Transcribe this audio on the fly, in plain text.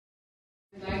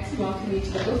I'd like to welcome you to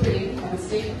the opening of A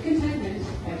State of Contentment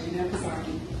by Geena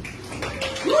Visagie.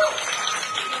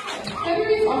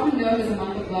 February is often known as a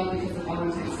month of love because of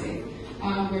Valentine's Day,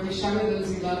 where we shower those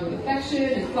we love with affection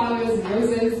and flowers and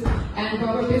roses. And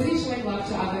while we're busy showing love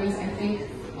to others, I think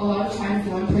a lot of times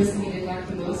the one person we neglect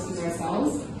the most is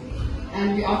ourselves.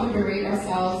 And we often berate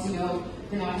ourselves,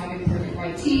 for not having perfect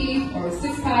white teeth, or a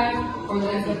six-pack, or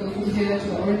legs that go from here to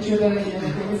the orange ribbon,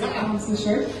 like there was on the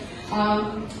shirt.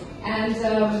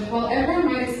 While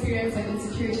everyone might experience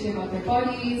insecurity about their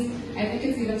bodies, I think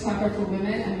it's even tougher for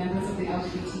women and members of the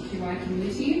LGBTQI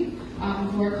community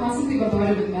who are constantly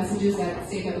bombarded with messages that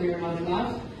say that we are not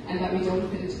enough and that we don't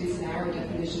fit into these narrow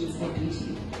definitions of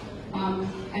beauty.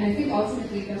 And I think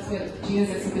ultimately that's what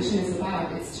Geena's exhibition is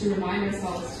about. It's to remind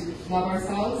ourselves to love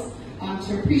ourselves,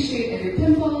 to appreciate every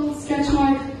pimple, stretch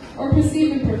mark, or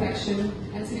perceived imperfection,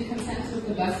 and to be content with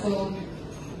the vessel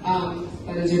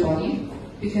that is your body,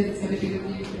 because it's going to be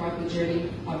with you throughout the journey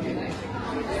of your life.